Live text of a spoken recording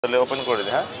তাহলে ওপেন করে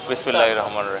দিই। হ্যাঁ, বিসমিল্লাহির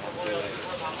রহমানির রহিম।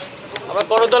 আমরা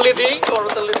করতালি দিই,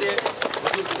 করতালি দিয়ে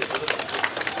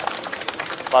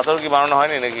পাথর কি বানানো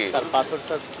হয়নি নাকি? স্যার পাথর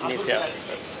স্যার নিচে আছে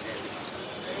স্যার।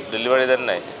 ডেলিভারি দেন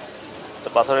নাই তো?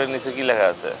 পাথরের নিচে কি লেখা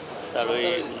আছে স্যার ওই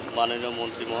মাননীয়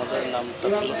মন্ত্রী মহোদয়ের নামটা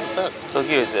ছিল তো স্যার। তো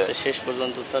কি হয়েছে? শেষ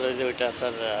পর্যন্ত স্যার ওই যে ওইটা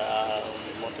স্যার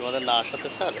মন্ত্রী মহোদয়ের না আসাতে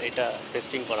স্যার এটা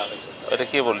টেস্টিং করা হয়েছে। এটা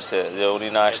কে বলছে যে উনি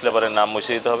না আসলে পরে নাম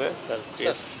মুছে দিতে হবে? স্যার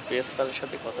পিএস স্যারের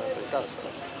সাথে কথা হয়েছে স্যার।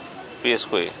 পিএস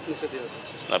কই?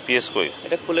 না পিএস কই?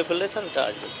 এটা খুলে ফেললে স্যার এটা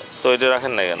আসবে স্যার। তো এটা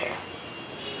রাখেন না কেন?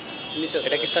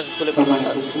 এটা কি স্যার খুলে ফেলবো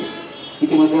স্যার?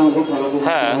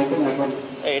 হ্যাঁ,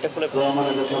 এটা খুলে ফেলবো।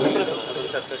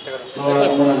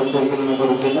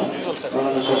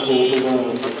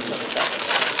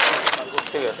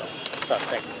 ঠিক আছে স্যার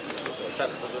থ্যাংক ইউ।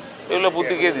 এগুলো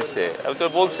বুদ্ধি কে দিচ্ছে? আমি তো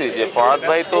বলছি যে ফরহাদ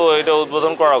ভাই তো এটা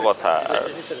উদ্বোধন করার কথা।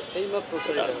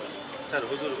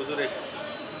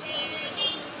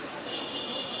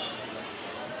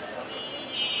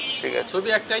 ঠিক আছে, ছবি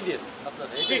একটাই দিন আপনার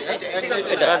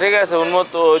ঠিক আছে।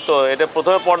 উন্মুক্ত ওই তো, এটা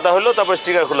প্রথমে পর্দা হলো, তারপর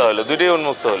স্টিকার খোলা হলো, দুটোই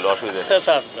উন্মুক্ত হলো, অসুবিধা নেই।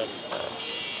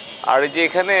 আর এই যে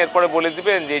এখানে এরপরে বলে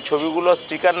দিবেন যে এই ছবিগুলো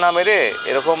স্টিকার না মেরে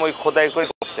এরকম ওই খোদাই করে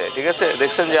করতে। ঠিক আছে,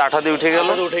 দেখছেন যে আঠা দিয়ে উঠে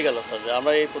গেল স্যার।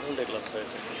 আমরা এই প্রথম দেখলাম স্যার।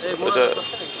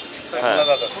 হ্যাঁ,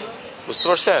 বুঝতে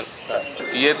পারছেন?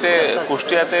 ইয়েতে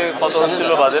কুষ্টিয়াতে কত হচ্ছিল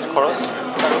বাজেট খরচ?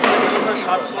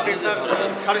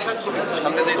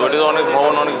 ওইটা তো অনেক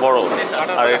ভবন, অনেক বড়।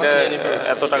 আর এটা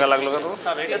এত টাকা লাগলো কেন?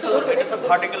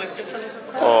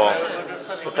 ও,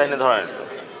 ওটা এনে ধরেন একটু।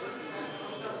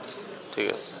 ঠিক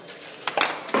আছে,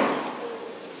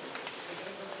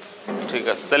 ঠিক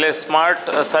আছে। তাহলে স্মার্ট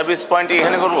সার্ভিস পয়েন্ট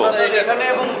এখানে করবো?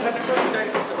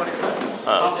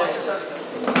 হ্যাঁ,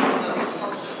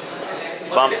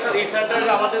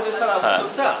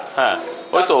 হ্যাঁ,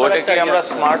 ওই তো। ওইটাকে আমরা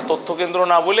স্মার্ট তথ্য কেন্দ্র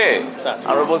না বলে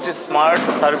আমরা বলছি স্মার্ট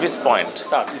সার্ভিস পয়েন্ট।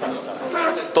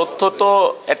 তথ্য তো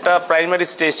একটা প্রাইমারি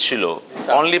স্টেজ ছিল,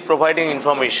 অনলি প্রোভাইডিং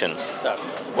ইনফরমেশন।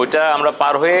 ওইটা আমরা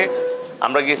পার হয়ে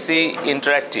আমরা গেছি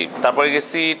ইন্টারঅ্যাক্টিভ, তারপরে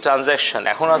গেছি ট্রানজ্যাকশন,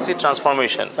 এখন আছি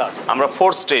ট্রান্সফরমেশন। আমরা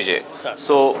ফোর্থ স্টেজে।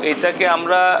 সো এইটাকে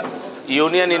আমরা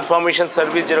ইউনিয়ন ইনফরমেশন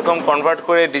সার্ভিস যেরকম কনভার্ট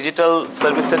করে ডিজিটাল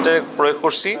সার্ভিস সেন্টারে প্রয়োগ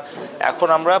করছি, এখন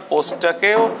আমরা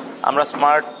পোস্টটাকেও আমরা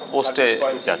স্মার্ট পোস্টে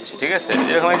যাচ্ছি। ঠিক আছে,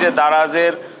 যেরকম যে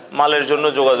দারাজের মালের জন্য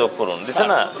যোগাযোগ করুন দিছে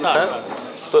না?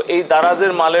 তো এই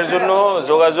দারাজের মালের জন্য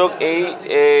যোগাযোগ এই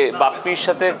বাপ্পির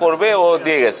সাথে করবে, ও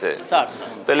দিয়ে গেছে।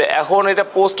 তাহলে এখন এটা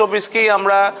পোস্ট অফিসকেই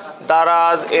আমরা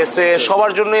দারাজ এসে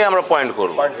সবার জন্যই আমরা পয়েন্ট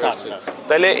করব।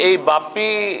 তাহলে এই বাপ্পি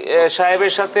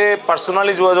সাহেবের সাথে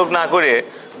পার্সোনালি যোগাযোগ না করে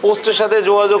পোস্টের সাথে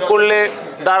যোগাযোগ করলে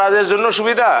দারাজের জন্য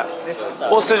সুবিধা,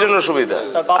 পোস্টের জন্য সুবিধা।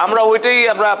 আমরা ওইটাই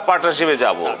আমরা পার্টনারশিপে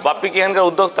যাব। বাপ্পি কি এখানকার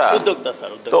উদ্যোক্তা?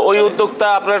 তো ওই উদ্যোক্তা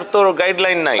আপনার তো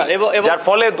গাইডলাইন নাই, যার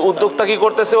ফলে উদ্যোক্তা কি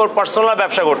করতেছে, ওর পার্সোনাল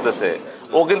ব্যবসা করতেছে,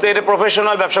 ও কিন্তু এটা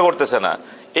প্রফেশনাল ব্যবসা করতেছে না।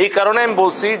 এই কারণে আমি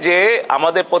বলছি যে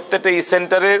আমাদের প্রত্যেকটা ই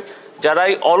সেন্টারের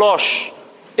যারাই অলস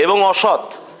এবং অসৎ,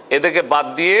 এদেরকে বাদ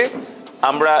দিয়ে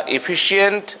আমরা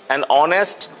efficient and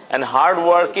honest and hard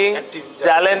working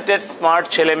talented smart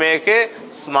ছেলে মেয়েকে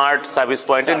স্মার্ট সার্ভিস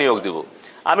পয়েন্টে নিয়োগ দিব।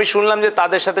 আমি শুনলাম যে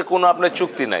তাদের সাথে কোনো আপনার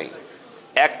চুক্তি নাই।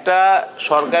 একটা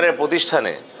সরকারের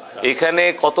প্রতিষ্ঠানে এখানে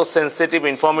কত সেন্সিটিভ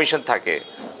ইনফরমেশন থাকে,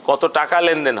 কত টাকা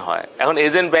লেনদেন হয়। এখন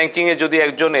এজেন্ট ব্যাংকিং এ যদি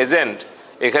একজন এজেন্ট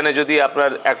এখানে যদি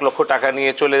আপনার 1 লক্ষ টাকা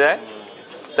নিয়ে চলে যায়,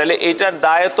 তাহলে এইটার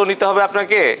দায়িত্ব নিতে হবে,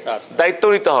 আপনাকে দায়িত্ব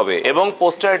নিতে হবে। এবং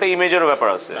পোস্টার একটা ইমেজেরও ব্যাপার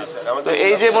আছে। তো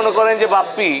এই যে মনে করেন যে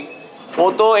বাপ্পি, ও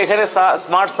তো এখানে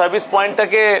স্মার্ট সার্ভিস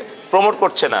পয়েন্টটাকে প্রমোট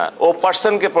করছে না, ও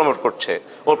পার্সনকে প্রমোট করছে,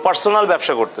 ওর পার্সোনাল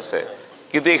ব্যবসা করতেছে।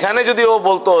 কিন্তু এখানে যদি ও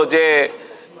বলতো যে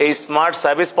এই স্মার্ট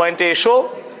সার্ভিস পয়েন্টে এসো,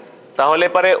 তাহলে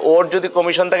পরে ওর যদি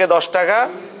কমিশন থাকে 10 টাকা,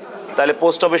 তাহলে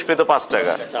পোস্ট অফিস পেত 5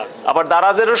 টাকা। আবার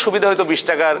দারাজেরও সুবিধা হতো, 20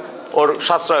 টাকার ওর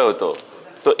সাশ্রয় হতো।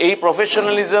 তো এই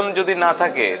প্রফেশনালিজম যদি না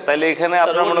থাকে, তাহলে এখানে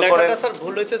আপনারা মনে করেন স্যার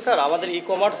ভুল হয়েছে স্যার। আমাদের ই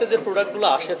কমার্সে যে প্রোডাক্টগুলো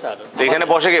আসে স্যার, তো এখানে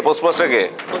বসে কে? পোস্টমাস্টার কে?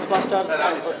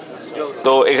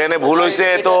 তো এখানে ভুল হয়েছে,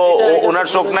 তো ওনার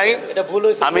চোখ নাই।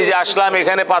 আমি যে আসলাম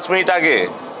এখানে 5 মিনিট আগে,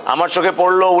 আমার চোখে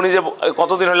পড়লো। উনি যে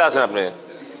কতদিন হলে আছেন আপনি?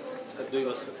 2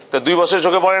 বছর। তো 2 বছর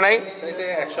চোখে পড়ে নাই?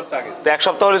 তো 1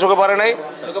 সপ্তাহ হলে চোখে পড়ে নাই?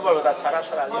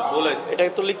 এটা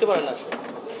তো লিখতে পারেন না।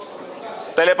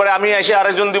 তাহলে পরে আমি এসে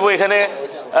আরেকজন দিব এখানে,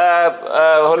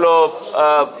 হলো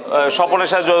স্বপনের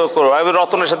সাথে যোগাযোগ করো,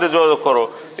 রতনের সাথে যোগাযোগ করো।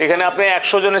 এখানে আপনি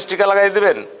 100 জনের স্টিকার লাগাই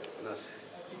দেবেন?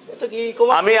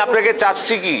 আমি আপনাকে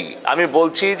চাচ্ছি কি, আমি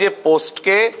বলছি যে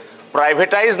পোস্টকে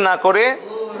প্রাইভেটাইজ না করে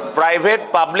প্রাইভেট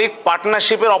পাবলিক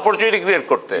পার্টনারশিপের অপরচুনিটি ক্রিয়েট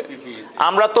করতে।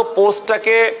 আমরা তো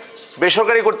পোস্টটাকে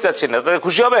বেসরকারি করতে চাচ্ছি না। তাহলে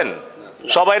খুশি হবেন?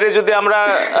 সবাইরে যদি আমরা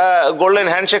গোল্ডেন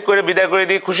হ্যান্ডশেক করে বিদায় করে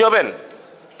দিই, খুশি হবেন?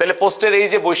 তাহলে পোস্টের এই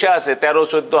যে বসে আছে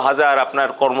 13-14 হাজার আপনার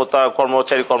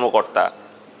কর্মচারী কর্মকর্তা,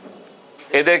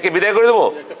 এদেরকে বিদায় করে দেবো?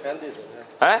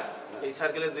 হ্যাঁ,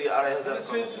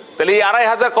 তাহলে এই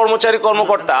 2500 কর্মচারী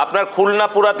কর্মকর্তা আপনার খুলনা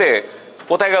পুরাতে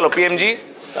কোথায় গেল? পিএমজি।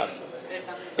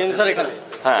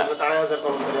 হ্যাঁ,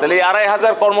 তাহলে এই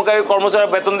 2500 কর্মচারী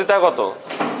বেতন দিতে হয় কত?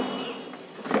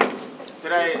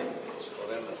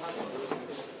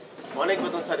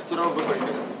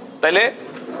 তাইলে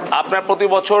আপনার প্রতি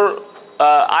বছর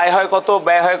আয় হয় কত,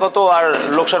 ব্যয় হয় কত, আর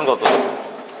লোকসান কত?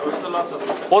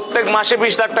 প্রত্যেক মাসে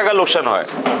 20 লাখ টাকা লোকসান হয়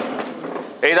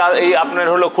এই আপনার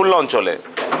হলো খুলনা অঞ্চলে।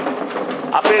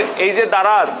 আপনি এই যে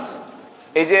দারাজ,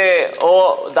 এই যে ও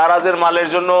দারাজের মালের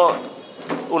জন্য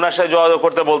উনার সাথে যোগাযোগ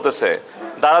করতে বলতেছে,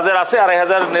 দারাজের আছে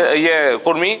 2500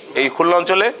 কর্মী এই খুলনা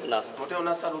অঞ্চলে?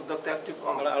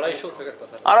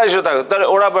 250 থাকে, তাহলে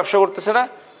ওরা ব্যবসা করতেছে না?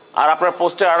 আর আপনার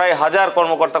পোস্টে 2500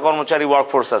 কর্মকর্তা কর্মচারী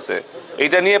ওয়ার্কফোর্স আছে,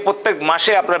 এটা নিয়ে প্রত্যেক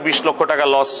মাসে আপনার 20 লক্ষ টাকা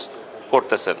লস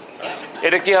করতেছেন।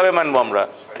 এটা কিভাবে মানবো আমরা?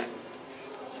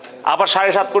 আবার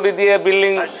 7.5 কোটি দিয়ে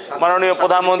বিল্ডিং মাননীয়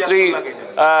প্রধানমন্ত্রী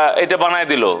এটা বানায়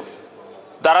দিল।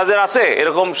 দারাজের আছে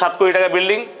এরকম 7 কোটি টাকা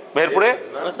বিল্ডিং মেহেরপুরে?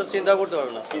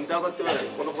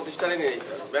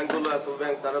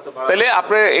 তাহলে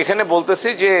আপনি এখানে বলতেছি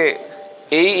যে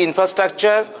এই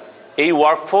ইনফ্রাস্ট্রাকচার, এই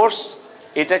ওয়ার্কফোর্স,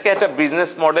 এটাকে একটা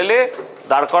বিজনেস মডেলে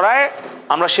দাঁড় করায়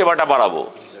আমরা সেবাটা বাড়াবো,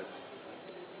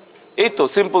 এই তো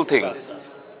সিম্পল থিং।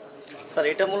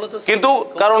 কিন্তু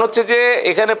কারণ হচ্ছে যে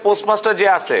এখানে পোস্টমাস্টার যে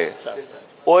আছে,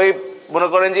 ওই মনে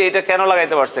করেন যে এটা কেন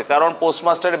লাগাইতে পারছে, কারণ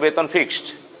পোস্টমাস্টারের বেতন ফিক্সড।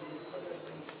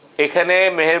 এখানে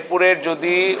মেহেরপুরের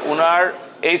যদি উনার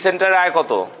এই সেন্টারে আয়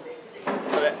কত,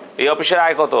 এই অফিসের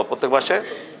আয় কত প্রত্যেক মাসে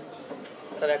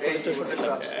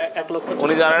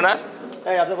উনি জানে না?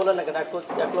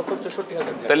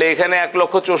 তাহলে এখানে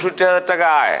 1,64,000 টাকা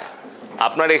আয়,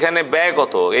 আপনার এখানে ব্যয়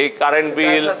কত? এই কারেন্ট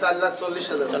বিল,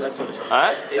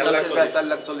 হ্যাঁ,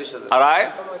 আর আয়,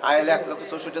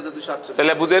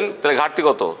 তাহলে বুঝেন তাহলে ঘাটতি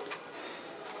কত?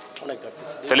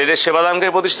 তাহলে এটা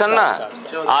সেবাদানকারী প্রতিষ্ঠান না?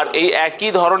 আর এই একই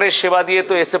ধরনের সেবা দিয়ে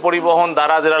তো এসে পরিবহন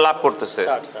দ্বারা যারা লাভ করতেছে,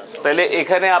 তাহলে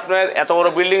এখানে আপনার এত বড়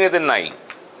বিল্ডিং এদের নাই।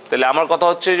 তাহলে আমার কথা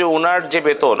হচ্ছে যে ওনার যে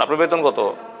বেতন, আপনার বেতন কত?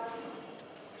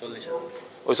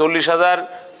 ওই 40,000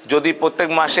 যদি প্রত্যেক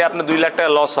মাসে আপনার 2 লাখ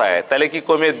টাকা লস হয়, তাহলে কি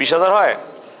কমে 20,000 হয়?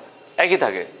 একই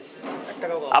থাকে।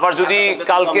 আবার যদি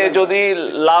কালকে যদি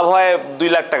লাভ হয় 2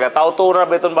 লাখ টাকা, তাও তো ওনার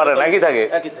বেতন বাড়ে না, একই থাকে।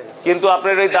 কিন্তু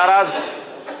আপনার ওই দারাজ,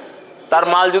 তার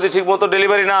মাল যদি ঠিক মতো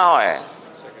ডেলিভারি না হয়,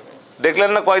 দেখলেন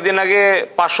না কয়েকদিন আগে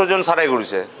 500 জন ছাড়াই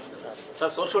ঘুরছে।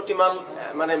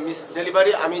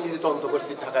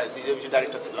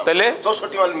 তাহলে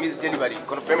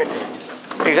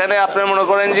এখানে আপনার মনে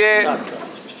করেন যে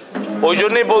ওই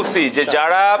জন্যই বলছি যে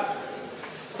যারা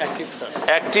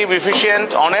অ্যাক্টিভ, এফিশিয়েন্ট,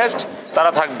 অনেস্ট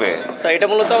তারা থাকবে। এটা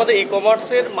মূলত আমাদের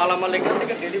ই-কমার্সের মালামাল এখান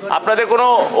থেকে ডেলিভারি। আপনাদের কোনো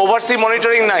ওভারসি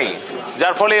মনিটরিং নাই,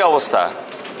 যার ফলে এই অবস্থা।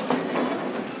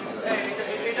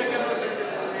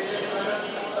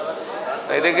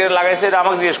 এটাকে লাগাইছে, এটা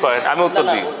আমাকে জিজ্ঞেস করেন, আমি উত্তর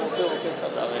দিই।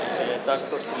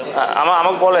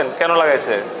 আমাকে বলেন কেন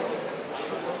লাগাইছে,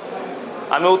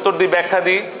 আমি উত্তর দিই, ব্যাখ্যা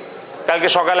দিই। কালকে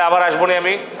সকালে আবার আসবো নি,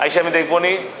 আমি আইসে আমি দেখবো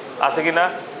নি আছে কিনা।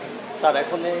 স্যার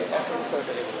এখন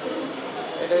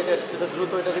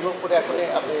দ্রুত এটা রিমুভ করে এখন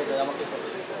আপনি আমাকে।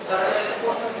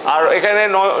 আর এখানে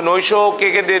নৈশ কে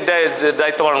কে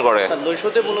দায়িত্ব পালন করে?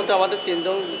 নৈশতে মূলত আমাদের 3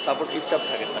 জন সাপোর্ট স্টাফ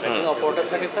থাকে স্যার। একজন অপারেটর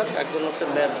থাকে স্যার, একজন হচ্ছে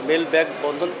মেল ব্যাগ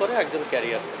বন্ধন করে, একজন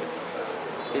ক্যারিয়ার থাকে স্যার।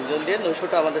 3 জন দিয়ে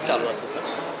নৈশটা আমাদের চালু আছে স্যার।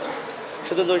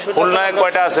 শুধু নৈশ। খুলনায়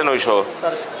কয়টা আছে নৈশ?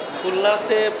 স্যার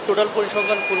খুলনাতে টোটাল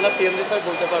পরিসংখ্যান খুলনা পিএমজি স্যার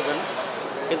বলতে পারবেন,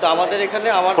 কিন্তু আমাদের এখানে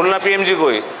আমার খুলনা পিএমজি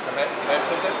কই?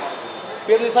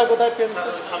 পিএমজি স্যার কোথায়?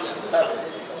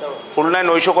 খুলনায়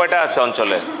নৈশ কয়টা আছে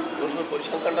অঞ্চলে?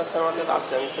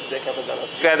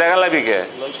 দেখা লাগবে কে?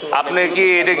 আপনি কি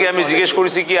এটা কি আমি জিজ্ঞেস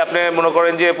করেছি কি আপনি মনে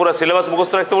করেন যে পুরো সিলেবাস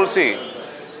মুখস্থ রাখতে বলছি?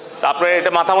 আপনার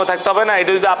এটা মাথা মতো থাকতে হবে না?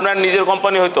 এটা যদি আপনার নিজের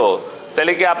কোম্পানি হইতো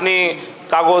তাহলে কি আপনি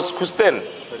কাগজ খুঁজতেন?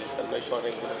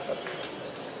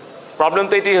 প্রবলেম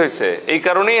তো এটাই হয়েছে। এই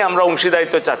কারণেই আমরা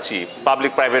অংশীদারিত্ব চাচ্ছি,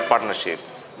 পাবলিক প্রাইভেট পার্টনারশিপ।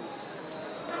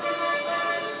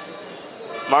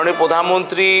 মাননীয়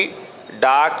প্রধানমন্ত্রী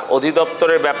ডাক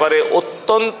অধিদপ্তরের ব্যাপারে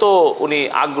অত্যন্ত উনি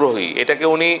আগ্রহী, এটাকে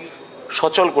উনি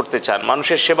সচল করতে চান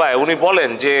মানুষের সেবায়। উনি বলেন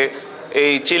যে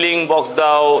এই চিলিং বক্স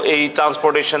দাও, এই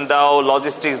ট্রান্সপোর্টেশন দাও,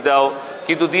 লজিস্টিক্স দাও,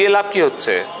 কিন্তু দিয়ে লাভ কি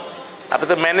হচ্ছে? আপনি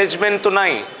তো ম্যানেজমেন্ট তো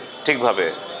নাই ঠিকভাবে।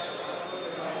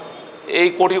 এই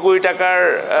কোটি কোটি টাকার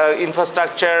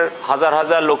ইনফ্রাস্ট্রাকচার, হাজার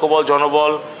হাজার লোকবল,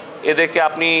 জনবল, এদেরকে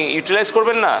আপনি ইউটিলাইজ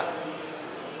করবেন না।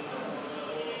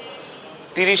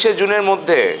 30শে জুনের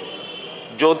মধ্যে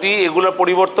যদি এগুলো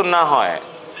পরিবর্তন না হয়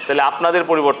তাহলে আপনাদের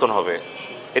পরিবর্তন হবে,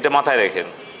 এটা মাথায় রেখেন।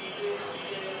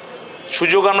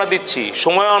 সুযোগ আমরা দিচ্ছি,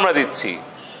 সময়ও আমরা দিচ্ছি,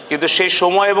 কিন্তু সেই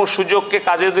সময় এবং সুযোগকে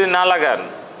কাজে যদি না লাগান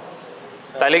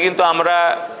তাহলে কিন্তু আমরা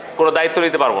কোনো দায়িত্ব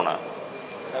নিতে পারবো না।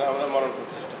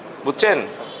 বুঝছেন?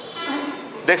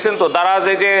 দেখছেন তো দারাজ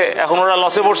এই যে এখন ওরা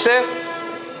লসে পড়ছে,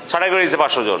 ছাড়াই করে দিচ্ছে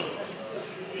 500 জন।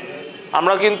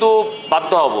 আমরা কিন্তু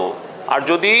বাধ্য হব। আর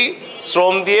যদি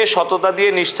শ্রম দিয়ে, সততা দিয়ে,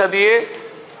 নিষ্ঠা দিয়ে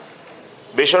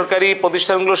বেসরকারি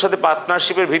প্রতিষ্ঠানগুলোর সাথে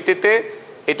পার্টনারশিপের ভিত্তিতে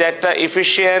এটা একটা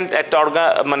এফিশিয়েন্ট একটা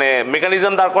মানে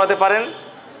মেকানিজম দাঁড় করাতে পারেন,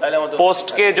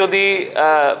 পোস্টকে যদি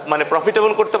মানে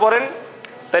প্রফিটেবল করতে পারেন,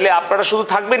 তাহলে আপনারা শুধু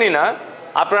থাকবেনই না,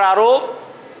 আপনারা আরও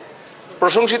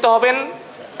প্রশংসিত হবেন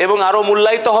এবং আরও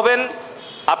মূল্যায়িত হবেন,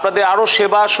 আপনাদের আরও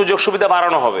সেবা সুযোগ সুবিধা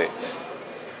বাড়ানো হবে।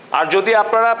 আর যদি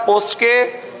আপনারা পোস্টকে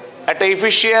একটা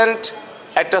এফিশিয়েন্ট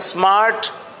একটা স্মার্ট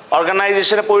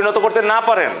অর্গানাইজেশনে পরিণত করতে না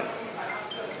পারেন,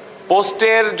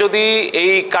 পোস্টের যদি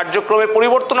এই কার্যক্রমে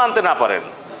পরিবর্তন আনতে না পারেন,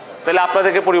 তাহলে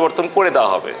আপনাদেরকে পরিবর্তন করে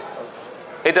দেওয়া হবে।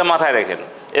 এটা মাথায় রাখেন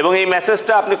এবং এই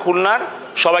মেসেজটা আপনি খুলনার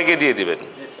সবাইকে দিয়ে দিবেন,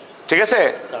 ঠিক আছে?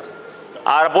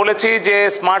 আর বলেছি যে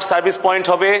স্মার্ট সার্ভিস পয়েন্ট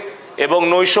হবে এবং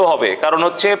নৈশ হবে, কারণ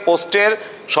হচ্ছে পোস্টের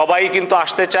সবাই কিন্তু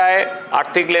আসতে চায়,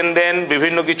 আর্থিক লেনদেন,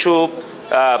 বিভিন্ন কিছু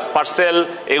পার্সেল,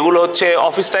 এগুলো হচ্ছে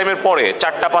অফিস টাইমের পরে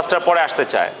 4টা-5টার পরে আসতে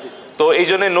চায়। তো এই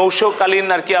জন্য নৈশকালীন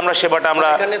আর কি আমরা সেবাটা আমরা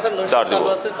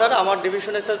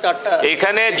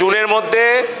এইখানে জুনের মধ্যে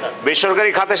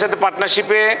বেসরকারি খাতের সাথে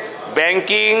পার্টনারশিপে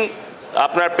ব্যাংকিং,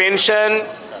 আপনার পেনশন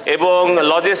এবং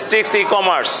লজিস্টিক্স, ই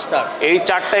কমার্স, এই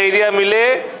 4টা এরিয়া মিলে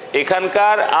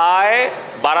এখানকার আয়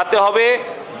বাড়াতে হবে,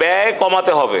 ব্যয়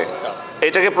কমাতে হবে,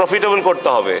 এটাকে প্রফিটেবল করতে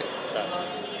হবে,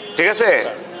 ঠিক আছে?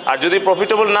 আর যদি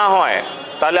প্রফিটেবল না হয়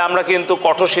তাহলে আমরা কিন্তু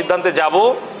কঠোর সিদ্ধান্তে যাব,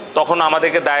 তখন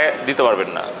আমাদেরকে দায় দিতে পারবেন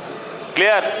না।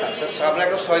 ক্লিয়ার?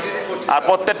 আর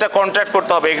প্রত্যেকটা কন্ট্রাক্ট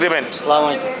করতে হবে, এগ্রিমেন্ট।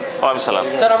 সালাম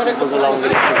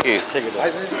কি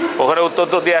ওখানে উত্তর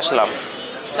তো দিয়ে আসলাম।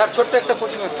 স্যার ছোট্ট একটা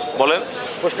প্রশ্ন আছে। বলেন।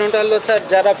 প্রশ্নটা হলো স্যার,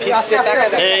 যারা ফিক্সডে টাকা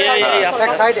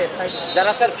রাখে,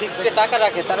 যারা স্যার ফিক্সডে টাকা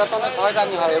রাখে তারা তো অনেক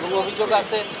হয়রানি হয় এবং অভিযোগ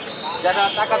আছে যারা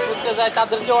টাকা তুলতে যায়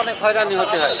তাদেরকে অনেক হয়রানি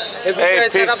হতে হয়। এই বিষয়ে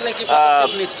স্যার আপনি কি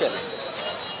পদক্ষেপ নিচ্ছেন?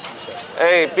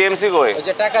 এই পিএমসি কই? ওই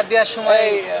যে টাকা দেওয়ার সময়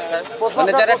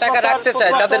মানে যারা টাকা রাখতে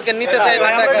চায় তাদেরকে নিতে চায় না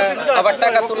টাকা, আবার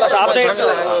টাকা তোলার সময়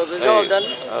ঝামেলা হয়।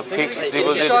 ফিক্সড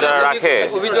ডিপোজিট যারা রাখে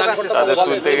তাদের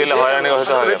তুলতে গেলে হয়রানি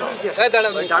হতে হয়।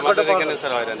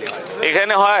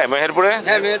 এখানে হয় মেহেরপুরে?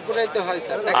 হ্যাঁ মেহেরপুরেই তো হয়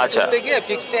স্যার। টাকা তুলতে গিয়ে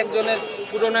ফিক্সড একজনের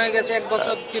পূরণ হয়ে গেছে 1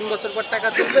 বছর 3 বছর পর টাকা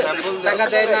তুলবে, টাকা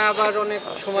দেয় না, আবার অনেক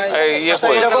সময়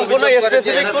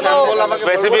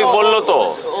স্পেসিফিক বললো তো,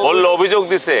 বললো অভিযোগ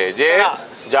দিছে যে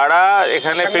যারা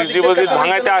এখানে ফিক্সড ডিপোজিট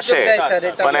ভাঙাইতে আসে,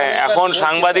 মানে এখন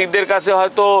সাংবাদিকদের কাছে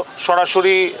হয়তো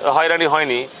সরাসরি হয়রানি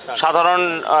হয়নি, সাধারণ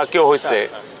কেউ হয়েছে,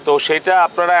 তো সেটা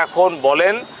আপনারা এখন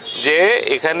বলেন যে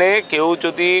এখানে কেউ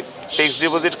যদি ফিক্সড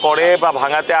ডিপোজিট করে বা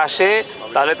ভাঙাতে আসে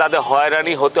তাহলে তাদের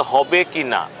হয়রানি হতে হবে কি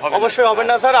না? অবশ্যই হবে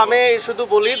না স্যার। আমি শুধু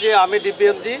বলি যে আমি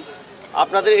দিব্যেন্দী,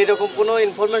 আপনাদের এরকম কোনো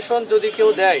ইনফরমেশন যদি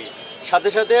কেউ দেয়, সাথে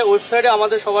সাথে ওয়েবসাইটে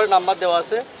আমাদের সবার নাম্বার দেওয়া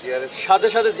আছে, সাথে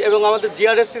সাথে এবং আমাদের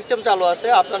জিআরএস সিস্টেম চালু আছে।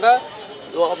 আপনারা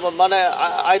মানে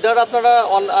আইদার আপনারা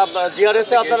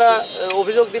জিআরএসে আপনারা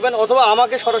অভিযোগ দিবেন অথবা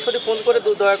আমাকে সরাসরি ফোন করে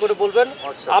দয়া করে বলবেন,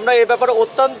 আমরা এই ব্যাপারে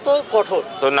অত্যন্ত কঠোর।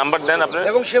 তো নাম্বার দেন আপনার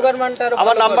এবং সেবার মানটা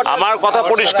আমার নাম্বার। আমার কথা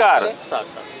পরিষ্কার,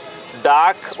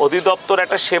 ডাক অধিদপ্তর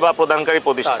একটা সেবা প্রদানকারী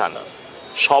প্রতিষ্ঠান,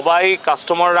 সবাই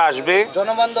কাস্টমাররা আসবে,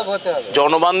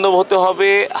 জনবান্ধব হতে হবে,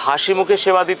 হাসি মুখে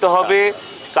সেবা দিতে হবে।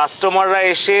 কাস্টমাররা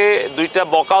এসে 2টা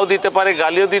বকাও দিতে পারে,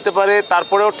 গালিও দিতে পারে,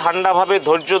 তারপরেও ঠান্ডাভাবে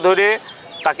ধৈর্য ধরে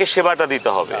তাকে সেবাটা দিতে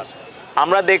হবে।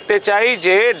 আমরা দেখতে চাই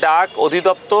যে ডাক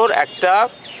অধিদপ্তর একটা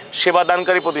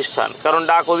সেবাদানকারী প্রতিষ্ঠান, কারণ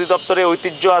ডাক অধিদপ্তরে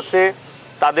ঐতিহ্য আছে,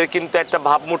 তাদের কিন্তু একটা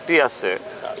ভাবমূর্তি আছে,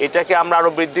 এটাকে আমরা আরো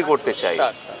বৃদ্ধি করতে চাই।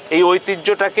 এই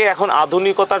ঐতিহ্যটাকে এখন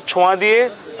আধুনিকতার ছোঁয়া দিয়ে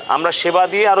আমরা সেবা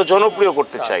দিয়ে আরো জনপ্রিয়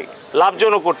করতে চাই,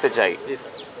 লাভজনক করতে চাই।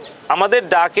 আমাদের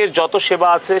ডাকের যত সেবা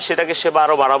আছে সেটাকে সেবা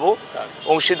আরো বাড়াবো,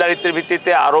 অংশীদারিত্বের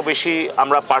ভিত্তিতে আরো বেশি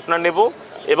আমরা পার্টনার নেব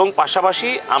এবং পাশাপাশি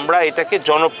আমরা এটাকে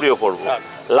জনপ্রিয় করব,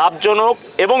 লাভজনক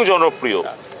এবং জনপ্রিয়।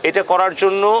 এটা করার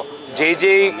জন্য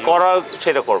যেই করা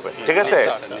সেটা করবেন, ঠিক আছে?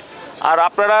 আর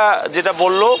আপনারা যেটা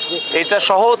বললো এটা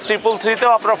সহ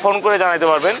 333-তেও আপনারা ফোন করে জানাতে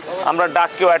পারবেন, আমরা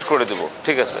ডাককেও অ্যাড করে দেব,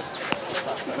 ঠিক আছে?